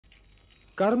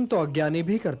कर्म तो अज्ञानी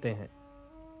भी करते हैं,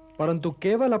 परंतु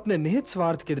केवल अपने निहित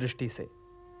स्वार्थ की दृष्टि से।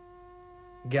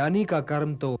 ज्ञानी का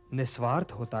कर्म तो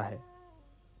निस्वार्थ होता है,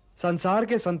 संसार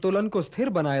के संतुलन को स्थिर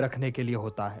बनाए रखने के लिए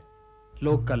होता है,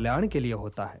 लोक कल्याण के लिए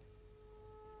होता है।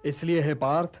 इसलिए हे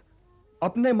पार्थ,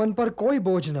 अपने मन पर कोई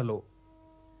बोझ न लो,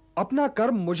 अपना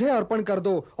कर्म मुझे अर्पण कर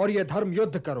दो और यह धर्म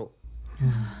युद्ध करो।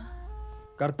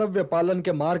 कर्तव्य पालन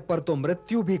के मार्ग पर तो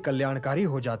मृत्यु भी कल्याणकारी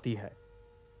हो जाती है।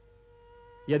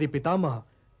 यदि पितामह,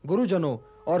 गुरुजनों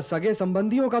और सगे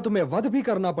संबंधियों का तुम्हें वध भी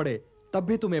करना पड़े, तब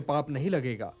भी तुम्हें पाप नहीं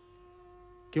लगेगा,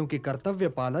 क्योंकि कर्तव्य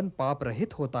पालन पाप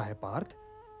रहित होता है पार्थ।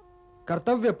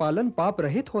 कर्तव्य पालन पाप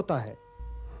रहित होता है।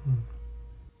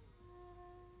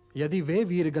 यदि वे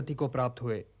वीर गति को प्राप्त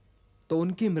हुए तो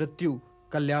उनकी मृत्यु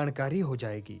कल्याणकारी हो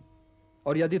जाएगी,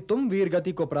 और यदि तुम वीर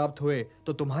गति को प्राप्त हुए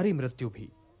तो तुम्हारी मृत्यु भी।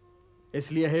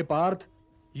 इसलिए हे पार्थ,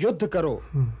 युद्ध करो,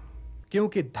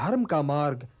 क्योंकि धर्म का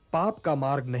मार्ग पाप का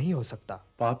मार्ग नहीं हो सकता।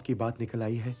 पाप की बात निकल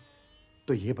आई है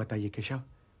तो यह बताइए केशव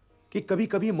कि कभी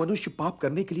कभी मनुष्य पाप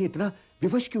करने के लिए इतना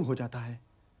विवश क्यों हो जाता है?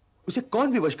 उसे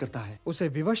कौन विवश करता है? उसे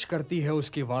विवश करती है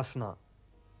उसकी वासना,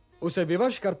 उसे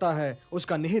विवश करता है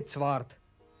उसका निहित स्वार्थ,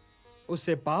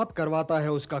 उससे पाप करवाता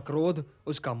है उसका क्रोध,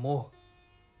 उसका मोह।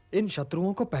 इन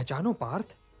शत्रुओं को पहचानो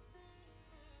पार्थ।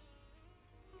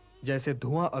 जैसे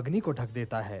धुआं अग्नि को ढक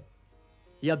देता है,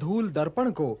 या धूल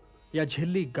दर्पण को, या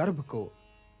झिल्ली गर्भ को,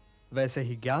 वैसे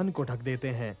ही ज्ञान को ढक देते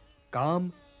हैं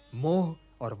काम, मोह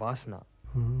और वासना।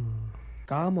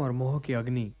 काम और मोह की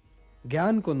अग्नि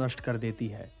ज्ञान को नष्ट कर देती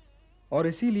है, और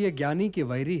इसीलिए ज्ञानी की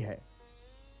वैरी है।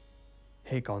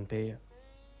 हे कौन्तेय,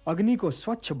 अग्नि को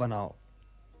स्वच्छ बनाओ,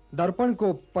 दर्पण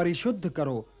को परिशुद्ध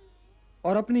करो,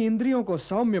 और अपनी इंद्रियों को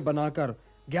सौम्य बनाकर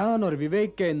ज्ञान और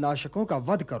विवेक के नाशकों का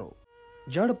वध करो।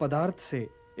 जड़ पदार्थ से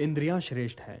इंद्रियां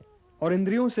श्रेष्ठ हैं, और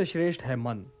इंद्रियों से श्रेष्ठ है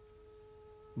मन।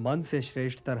 मन से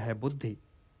श्रेष्ठतर है बुद्धि,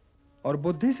 और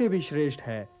बुद्धि से भी श्रेष्ठ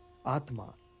है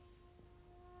आत्मा।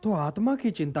 तो आत्मा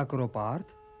की चिंता करो पार्थ,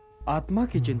 आत्मा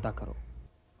की चिंता करो,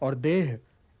 और देह,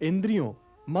 इंद्रियों,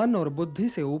 मन और बुद्धि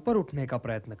से ऊपर उठने का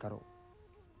प्रयत्न करो।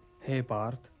 हे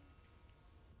पार्थ,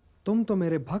 तुम तो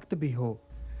मेरे भक्त भी हो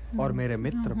और मेरे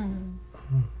मित्र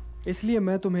भी। इसलिए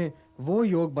मैं तुम्हें वो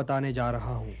योग बताने जा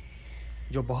रहा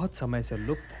हूं जो बहुत समय से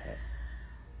लुप्त है,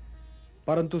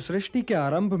 परंतु सृष्टि के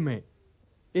आरंभ में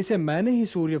इसे मैंने ही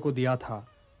सूर्य को दिया था,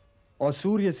 और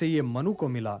सूर्य से ये मनु को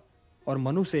मिला, और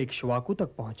मनु से इक्ष्वाकु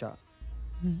तक पहुंचा।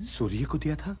 सूर्य को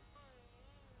दिया था?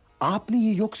 आपने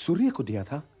ये योग सूर्य को दिया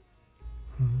था?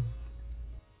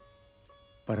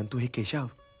 परंतु हे केशव,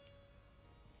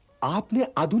 आपने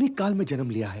आधुनिक काल में जन्म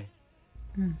लिया है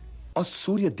और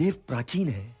सूर्य देव प्राचीन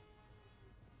है,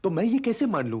 तो मैं ये कैसे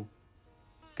मान लूं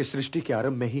कि सृष्टि के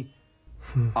आरंभ में ही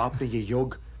आपने ये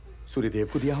योग सूर्यदेव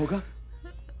को दिया होगा?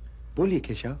 बोलिए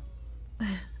केशव।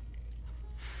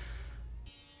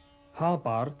 हां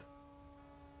पार्थ,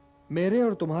 मेरे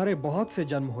और तुम्हारे बहुत से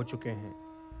जन्म हो चुके हैं।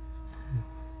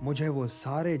 मुझे वो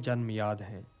सारे जन्म याद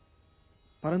हैं,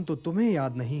 परंतु तुम्हें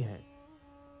याद नहीं है।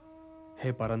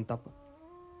 हे परंतप,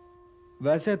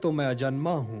 वैसे तो मैं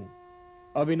अजन्मा हूं,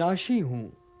 अविनाशी हूं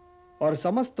और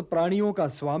समस्त प्राणियों का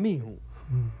स्वामी हूं,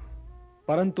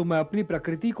 परंतु मैं अपनी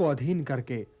प्रकृति को अधीन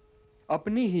करके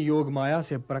अपनी ही योग माया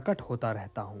से प्रकट होता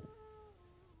रहता हूं।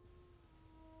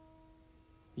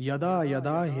 यदा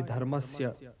यदा हि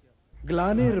धर्मस्य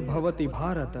ग्लानिर्भवति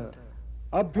भारत,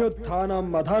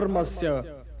 अभ्युत्थानम् अधर्मस्य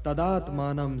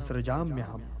तदात्मानं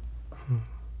सृजाम्यहम्।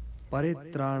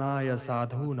 परित्राणाय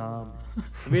साधूनां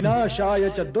विनाशाय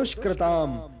च दुष्कृतां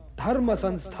धर्म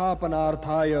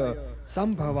संस्थापनार्थाय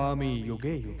संभवामि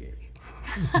युगे युगे।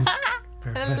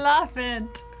 I love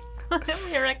it.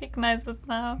 We recognize it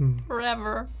now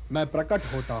forever. मैं प्रकट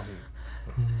होता हूं,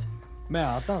 मैं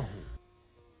आता हूं।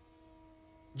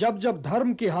 जब जब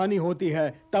धर्म की हानि होती है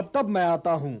तब तब मैं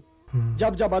आता हूं,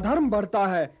 जब जब अधर्म बढ़ता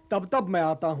है तब तब मैं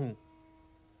आता हूं।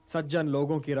 सज्जन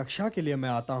लोगों की रक्षा के लिए मैं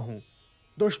आता हूं,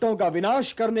 दुष्टों का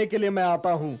विनाश करने के लिए मैं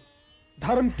आता हूं,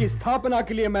 धर्म की स्थापना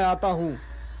के लिए मैं आता हूं,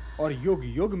 और युग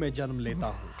युग में जन्म लेता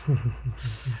हूं।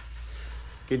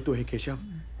 किंतु हे केशव,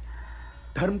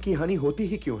 धर्म की हानि होती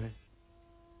ही क्यों है?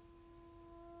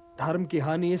 धर्म की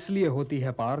हानि इसलिए होती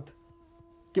है पार्थ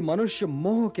कि मनुष्य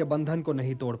मोह के बंधन को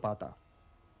नहीं तोड़ पाता,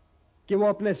 कि वो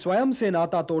अपने स्वयं से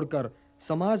नाता तोड़कर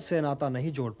समाज से नाता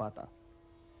नहीं जोड़ पाता।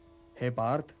 हे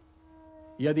पार्थ,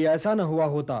 यदि ऐसा न हुआ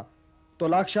होता तो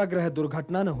लाक्षागृह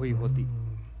दुर्घटना न हुई होती,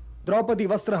 द्रौपदी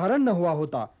वस्त्रहरण न हुआ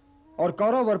होता, और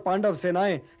कौरव और पांडव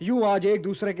सेनाएं यूं आज एक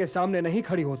दूसरे के सामने नहीं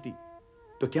खड़ी होती।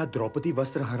 तो क्या द्रौपदी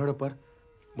वस्त्रहरण पर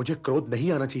मुझे क्रोध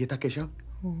नहीं आना चाहिए था केशव?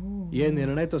 यह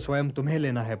निर्णय तो स्वयं तुम्हें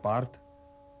लेना है पार्थ,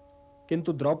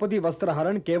 किंतु द्रौपदी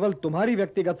वस्त्रहरण केवल तुम्हारी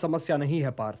व्यक्तिगत समस्या नहीं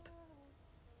है पार्थ।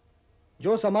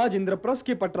 जो समाज इंद्रप्रस्थ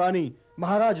की पटरानी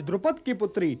महाराज द्रुपद की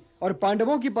पुत्री और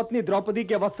पांडवों की पत्नी द्रौपदी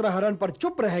के वस्त्रहरण पर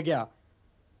चुप रह गया,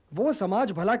 वो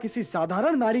समाज भला किसी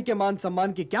साधारण नारी के मान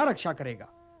सम्मान की क्या रक्षा करेगा?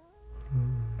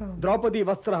 द्रौपदी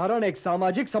वस्त्रहरण एक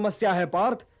सामाजिक समस्या है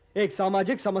पार्थ, एक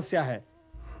सामाजिक समस्या है।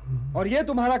 और यह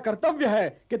तुम्हारा कर्तव्य है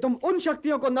कि तुम उन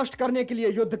शक्तियों को नष्ट करने के लिए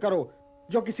युद्ध करो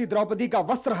जो किसी द्रौपदी का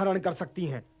वस्त्रहरण कर सकती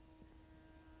हैं।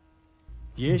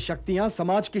 ये शक्तियां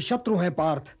समाज की शत्रु हैं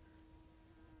पार्थ,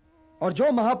 और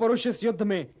जो महापुरुष इस युद्ध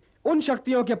में उन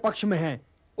शक्तियों के पक्ष में हैं,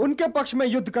 उनके पक्ष में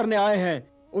युद्ध करने आए हैं,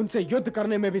 उनसे युद्ध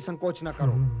करने में भी संकोच न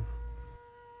करो।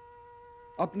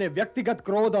 अपने व्यक्तिगत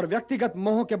क्रोध और व्यक्तिगत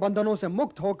मोह के बंधनों से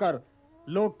मुक्त होकर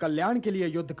लोक कल्याण के लिए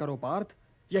युद्ध करो पार्थ,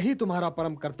 यही तुम्हारा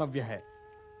परम कर्तव्य है।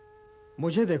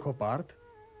 मुझे देखो पार्थ,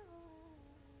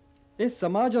 इस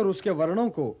समाज और उसके वर्णों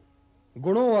को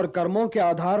गुणों और कर्मों के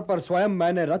आधार पर स्वयं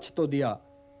मैंने रच तो दिया,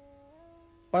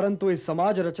 परंतु इस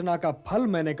समाज रचना का फल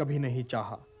मैंने कभी नहीं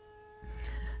चाहा।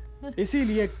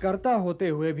 इसीलिए कर्ता होते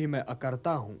हुए भी मैं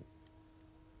अकर्ता हूं।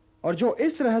 और जो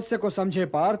इस रहस्य को समझे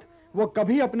पार्थ, वो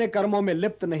कभी अपने कर्मों में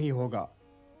लिप्त नहीं होगा।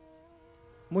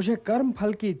 मुझे कर्म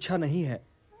फल की इच्छा नहीं है,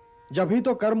 जब ही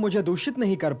तो कर्म मुझे दूषित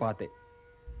नहीं कर पाते।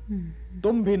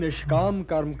 तुम भी निष्काम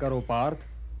कर्म करो पार्थ,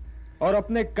 और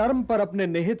अपने कर्म पर अपने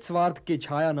निहित स्वार्थ की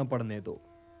छाया न पड़ने दो।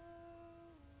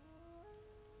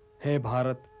 हे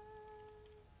भारत,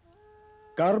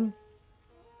 कर्म,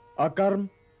 अकर्म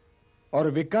और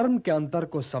विकर्म के अंतर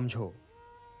को समझो।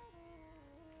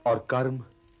 और कर्म,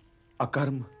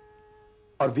 अकर्म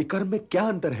और विकर्म में क्या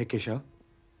अंतर है केशव?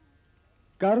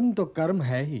 कर्म तो कर्म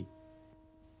है ही,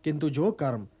 किंतु जो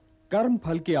कर्म कर्म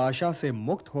फल की आशा से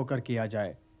मुक्त होकर किया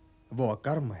जाए वो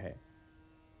अकर्म है,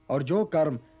 और जो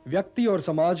कर्म व्यक्ति और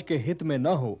समाज के हित में न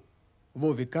हो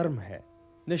वो विकर्म है,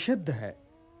 निषिद्ध है।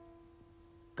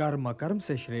 कर्म अकर्म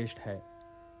से श्रेष्ठ है,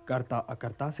 कर्ता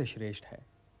अकर्ता से श्रेष्ठ है।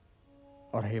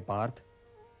 और हे पार्थ,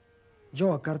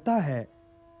 जो अकर्ता है,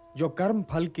 जो कर्म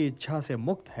फल की इच्छा से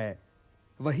मुक्त है,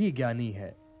 वही ज्ञानी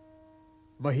है,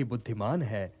 वही बुद्धिमान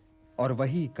है और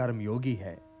वही कर्मयोगी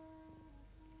है।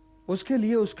 उसके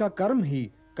लिए उसका कर्म ही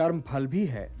कर्म फल भी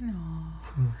है,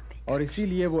 और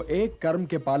इसीलिए वो एक कर्म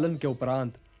के पालन के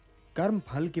उपरांत कर्म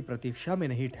फल की प्रतीक्षा में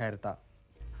नहीं ठहरता,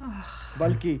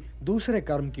 बल्कि दूसरे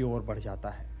कर्म की ओर बढ़ जाता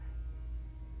है।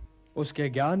 उसके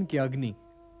ज्ञान की अग्नि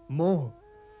मोह,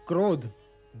 क्रोध,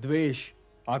 द्वेष,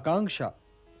 आकांक्षा,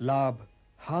 लाभ,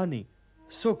 हानि,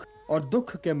 सुख और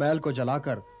दुख के मैल को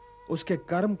जलाकर उसके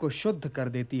कर्म को शुद्ध कर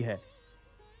देती है,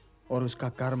 और उसका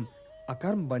कर्म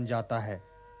अकर्म बन जाता है,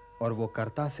 और वो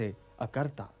कर्ता से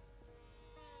अकर्ता।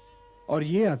 और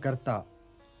ये अकर्ता,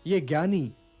 ये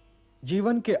ज्ञानी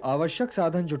जीवन के आवश्यक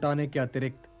साधन जुटाने के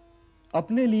अतिरिक्त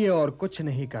अपने लिए और कुछ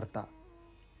नहीं करता।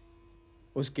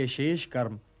 उसके शेष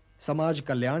कर्म समाज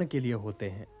कल्याण के लिए होते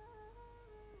हैं।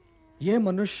 यह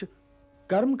मनुष्य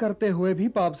कर्म करते हुए भी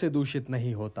पाप से दूषित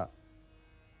नहीं होता।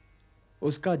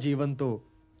 उसका जीवन तो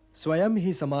स्वयं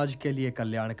ही समाज के लिए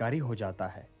कल्याणकारी हो जाता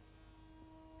है।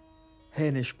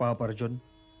 हे निष्पाप अर्जुन,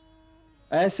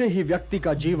 ऐसे ही व्यक्ति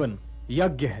का जीवन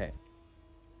यज्ञ है।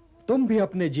 तुम भी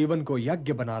अपने जीवन को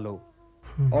यज्ञ बना लो,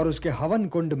 और उसके हवन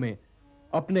कुंड में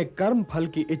अपने कर्म फल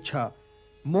की इच्छा,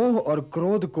 मोह और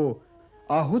क्रोध को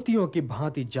आहुतियों की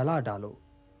भांति जला डालो।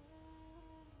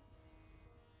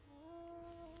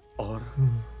 और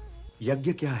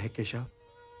यज्ञ क्या है केशव?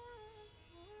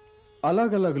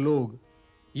 अलग अलग लोग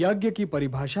यज्ञ की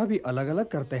परिभाषा भी अलग अलग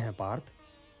करते हैं पार्थ।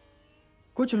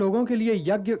 कुछ लोगों के लिए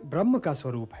यज्ञ ब्रह्म का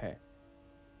स्वरूप है,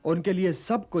 उनके लिए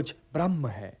सब कुछ ब्रह्म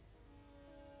है।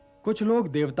 कुछ लोग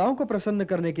देवताओं को प्रसन्न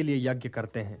करने के लिए यज्ञ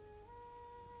करते हैं,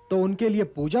 तो उनके लिए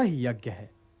पूजा ही यज्ञ है।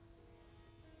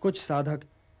 कुछ साधक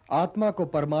आत्मा को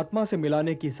परमात्मा से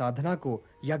मिलाने की साधना को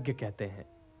यज्ञ कहते हैं।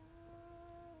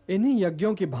 इन्हीं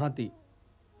यज्ञों की भांति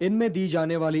इनमें दी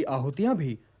जाने वाली आहुतियां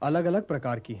भी अलग अलग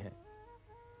प्रकार की हैं।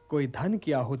 कोई धन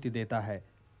की आहुति देता है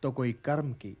तो कोई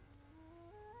कर्म की,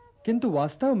 किंतु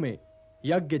वास्तव में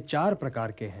यज्ञ 4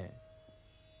 प्रकार के हैं।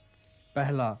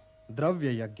 पहला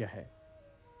द्रव्य यज्ञ है।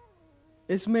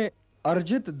 इसमें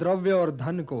अर्जित द्रव्य और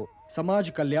धन को समाज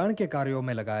कल्याण के कार्यों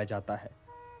में लगाया जाता है,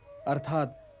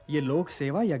 अर्थात ये लोक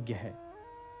सेवा यज्ञ है।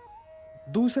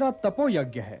 दूसरा तपो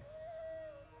यज्ञ है।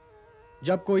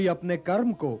 जब कोई अपने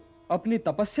कर्म को अपनी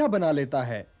तपस्या बना लेता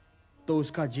है तो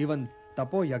उसका जीवन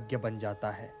तपो यज्ञ बन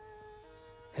जाता है।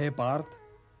 हे पार्थ,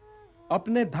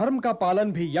 अपने धर्म का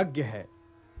पालन भी यज्ञ है,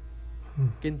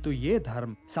 किंतु ये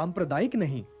धर्म सांप्रदायिक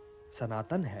नहीं,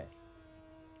 सनातन है।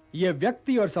 यह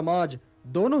व्यक्ति और समाज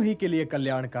दोनों ही के लिए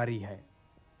कल्याणकारी है।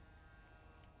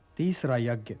 तीसरा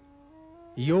यज्ञ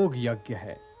योग यज्ञ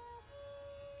है।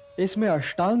 इसमें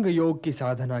अष्टांग योग की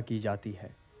साधना की जाती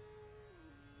है,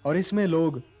 और इसमें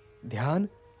लोग ध्यान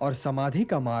और समाधि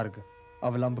का मार्ग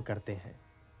अवलंब करते हैं।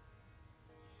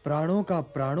 प्राणों का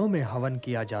प्राणों में हवन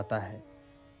किया जाता है।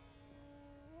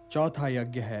 चौथा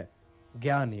यज्ञ है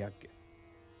ज्ञान यज्ञ।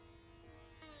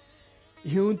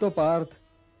 यूं तो पार्थ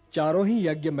चारों ही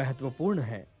यज्ञ महत्वपूर्ण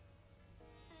हैं,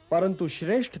 परंतु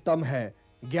श्रेष्ठतम है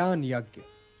ज्ञान यज्ञ,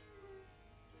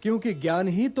 क्योंकि ज्ञान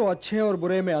ही तो अच्छे और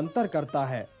बुरे में अंतर करता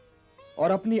है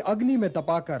और अपनी अग्नि में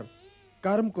तपाकर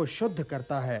कर्म को शुद्ध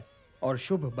करता है और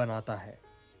शुभ बनाता है।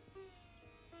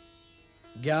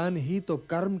 ज्ञान ही तो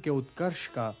कर्म के उत्कर्ष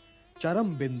का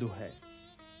चरम बिंदु है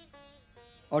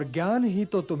और ज्ञान ही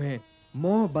तो तुम्हें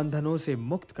मोह बंधनों से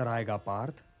मुक्त कराएगा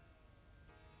पार्थ।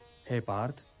 हे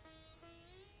पार्थ,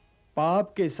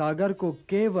 पाप के सागर को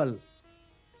केवल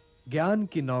ज्ञान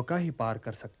की नौका ही पार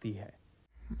कर सकती है।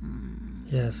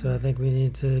 Yeah, so I think we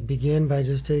need to begin by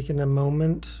just taking a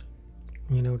moment,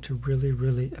 to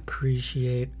really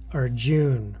appreciate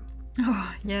Arjun.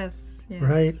 Oh, yes.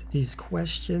 Right? These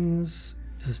questions,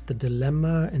 just the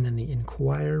dilemma and then the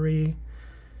inquiry.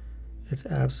 It's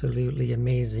absolutely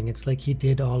amazing. It's like he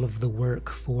did all of the work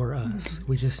for us.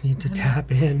 We just need to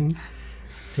tap in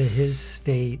to his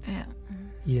state,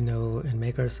 and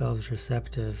make ourselves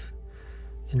receptive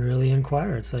and really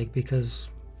inquire. It's like, because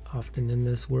often in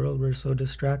this world we're so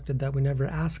distracted that we never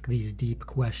ask these deep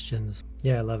questions.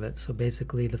 Yeah, I love it. So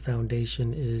basically the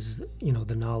foundation is,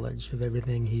 the knowledge of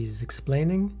everything he's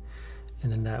explaining,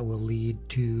 and then that will lead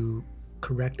to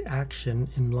correct action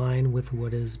in line with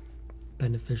what is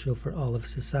beneficial for all of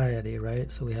society,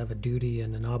 right? So we have a duty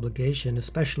and an obligation,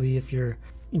 especially if you're,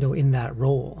 in that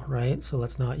role, right? So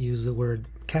let's not use the word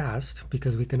caste,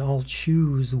 because we can all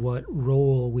choose what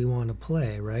role we want to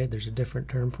play, right? There's a different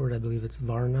term for it. I believe it's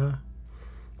varna,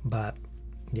 but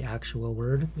the actual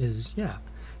word is,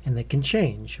 and they can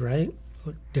change, right?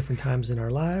 Different times in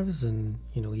our lives and,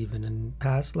 even in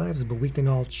past lives, but we can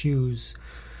all choose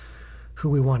who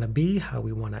we want to be, how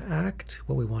we want to act,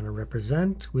 what we want to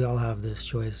represent. We all have this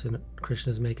choice, and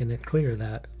Krishna's making it clear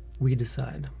that we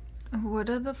decide. What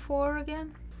are the four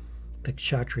again? The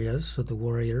Kshatriyas, so the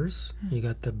warriors. You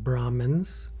got the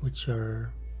Brahmins, which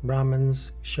are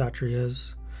Brahmins,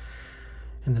 Kshatriyas,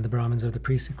 and then the Brahmins are the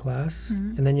priestly class.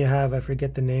 And then you have, I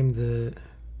forget the name, the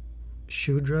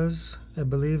Shudras, I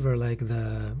believe, are like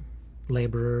the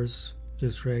laborers,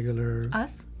 just regular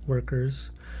Us?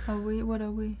 workers. Are we? What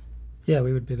are we? Yeah,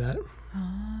 we would be that.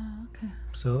 Oh, okay.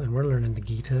 So, and we're learning the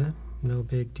Gita, no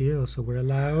big deal. So we're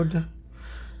allowed.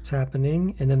 It's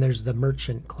happening. And then there's the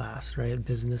merchant class, right?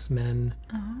 Businessmen.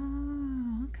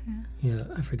 Oh, okay. Yeah,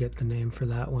 I forget the name for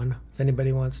that one. If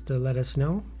anybody wants to let us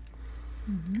know,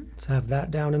 let's have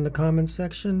that down in the comments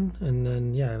section. And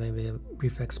then, maybe a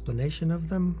brief explanation of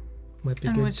them. Might be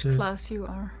and good which to... class you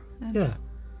are in? Yeah.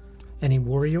 Any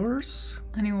warriors?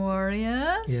 Any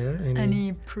warriors? Yeah.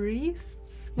 Any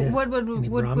priests? Yeah. What any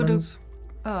would Brahmins?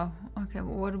 Oh, okay.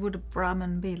 What would a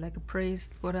Brahmin be? Like a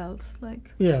priest? What else?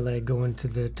 Like? Yeah, like going to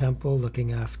the temple,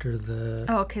 looking after the...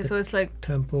 Oh, okay. So it's like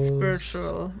temples.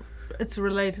 Spiritual. It's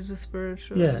related to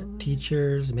spiritual. Yeah,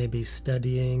 teachers, maybe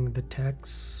studying the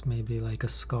texts, maybe like a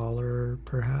scholar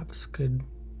perhaps could,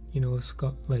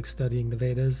 like studying the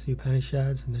Vedas, the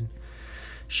Upanishads, and then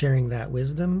sharing that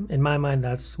wisdom. In my mind,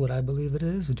 that's what I believe it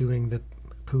is, doing the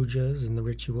pujas and the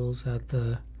rituals at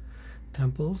the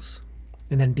temples.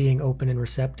 And then being open and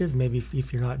receptive. Maybe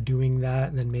if you're not doing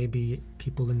that, then maybe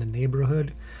people in the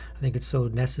neighborhood. I think it's so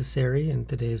necessary in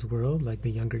today's world, like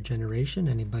the younger generation,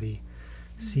 anybody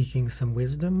seeking some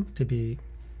wisdom, to be,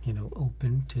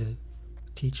 open to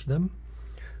teach them.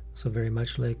 So very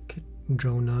much like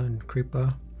Drona and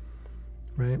Kripa,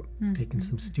 right? Taking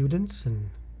some students and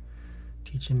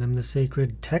teaching them the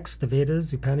sacred texts, the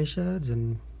Vedas, Upanishads,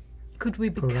 and Could we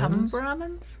become Puranas?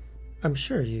 Brahmins? I'm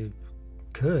sure you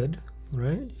could,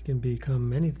 right? You can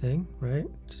become anything, right?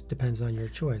 Just depends on your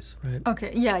choice, right?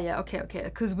 Okay, okay.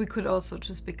 Because we could also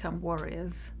just become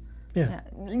warriors. Yeah.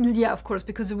 Yeah, of course,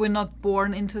 because we're not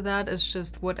born into that. It's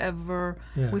just whatever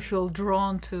Yeah. we feel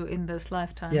drawn to in this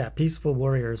lifetime. Yeah, peaceful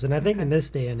warriors. And I think in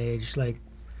this day and age, I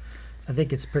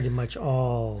think it's pretty much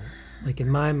all, in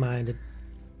my mind, it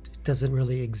doesn't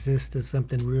really exist as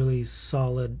something really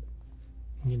solid,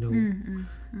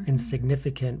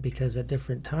 insignificant, because at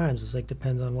different times, it's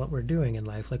depends on what we're doing in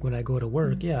life. Like when I go to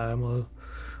work, I'm a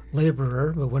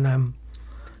laborer, but when I'm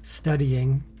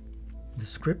studying the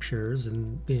scriptures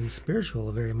and being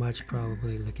spiritual, very much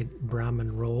probably like a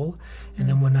Brahmin role. And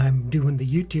then when I'm doing the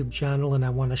YouTube channel and I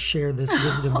want to share this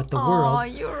wisdom with the world. Oh,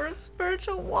 you're a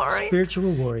spiritual warrior.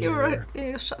 Spiritual warrior.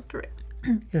 You're a Kshatriya.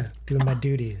 Yeah, doing my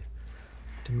duty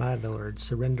to my Lord,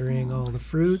 surrendering all the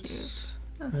fruits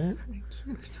That's right? very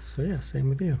cute. So yeah, same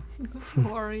with you.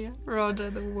 Warrior. Roger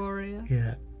the warrior.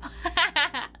 Yeah.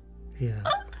 Yeah.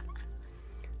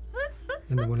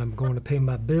 And then when I'm going to pay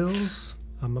my bills,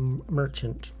 I'm a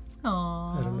merchant.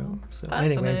 Aww. I don't know. So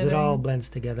anyways, it all blends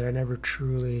together. I never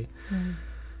truly,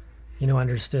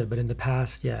 understood. But in the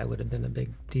past, yeah, it would have been a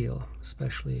big deal,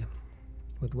 especially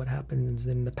with what happens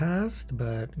in the past.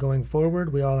 But going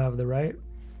forward, we all have the right,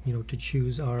 to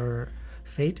choose our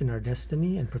fate and our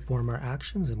destiny and perform our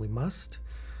actions, and we must.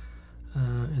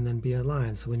 And then be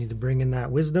aligned. So we need to bring in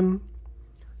that wisdom,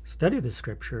 study the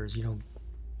scriptures,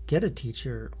 get a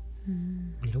teacher,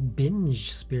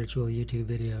 binge spiritual YouTube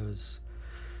videos,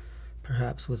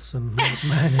 perhaps with some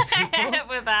like-minded people.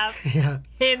 With us. Yeah.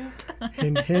 Hint.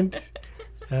 Hint.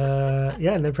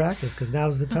 And then practice, because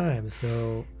now's the time.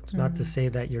 So it's not to say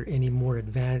that you're any more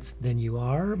advanced than you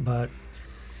are, but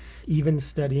even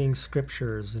studying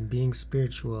scriptures and being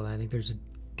spiritual, I think there's a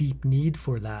deep need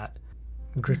for that.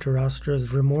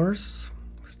 Dhritarashtra's remorse,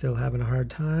 still having a hard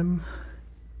time.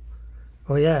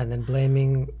 Oh yeah, and then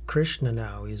blaming Krishna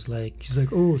now. He's like,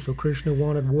 oh, so Krishna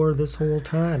wanted war this whole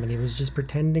time, and he was just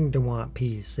pretending to want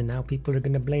peace, and now people are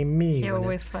going to blame me. He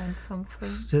always finds something.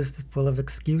 It's just full of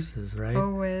excuses, right?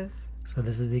 Always. So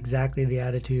this is exactly the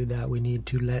attitude that we need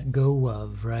to let go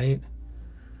of, right?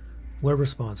 We're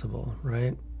responsible,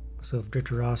 right? So if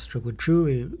Dhritarashtra would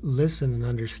truly listen and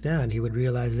understand, he would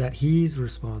realize that he's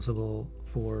responsible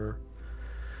for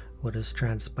what is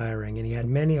transpiring, and he had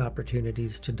many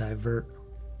opportunities to divert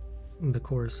the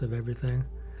course of everything,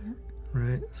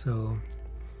 right? So,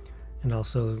 and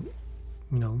also,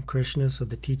 Krishna, so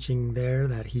the teaching there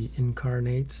that he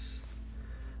incarnates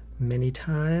many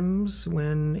times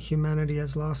when humanity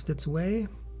has lost its way,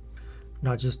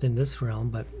 not just in this realm,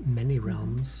 but many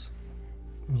realms,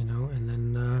 and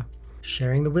then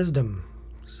sharing the wisdom.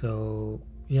 So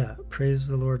yeah, praise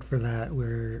the Lord for that.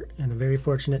 We're in a very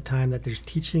fortunate time that there's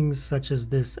teachings such as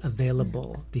this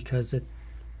available, because it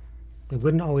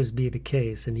wouldn't always be the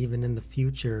case. And even in the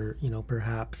future,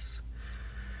 perhaps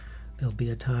there'll be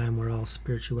a time where all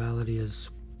spirituality is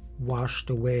washed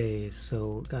away.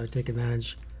 So got to take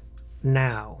advantage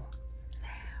now,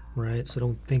 right? So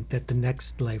don't think that the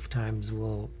next lifetimes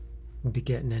will be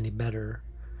getting any better,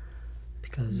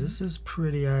 because this is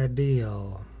pretty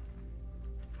ideal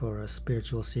for a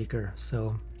spiritual seeker.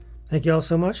 So thank you all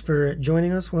so much for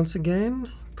joining us once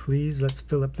again. Please, let's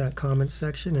fill up that comment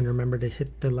section, and remember to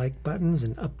hit the like buttons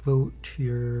and upvote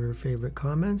your favorite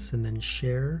comments, and then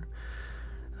share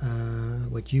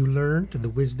what you learned, the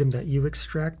wisdom that you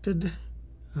extracted,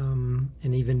 and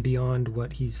even beyond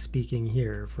what he's speaking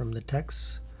here from the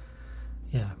text.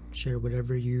 Yeah, share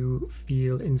whatever you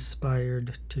feel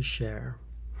inspired to share.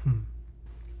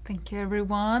 Thank you,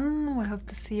 everyone. We hope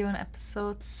to see you on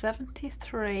episode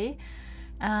 73.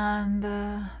 And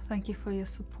thank you for your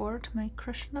support. May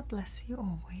Krishna bless you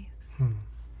always.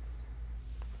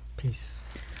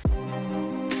 Peace.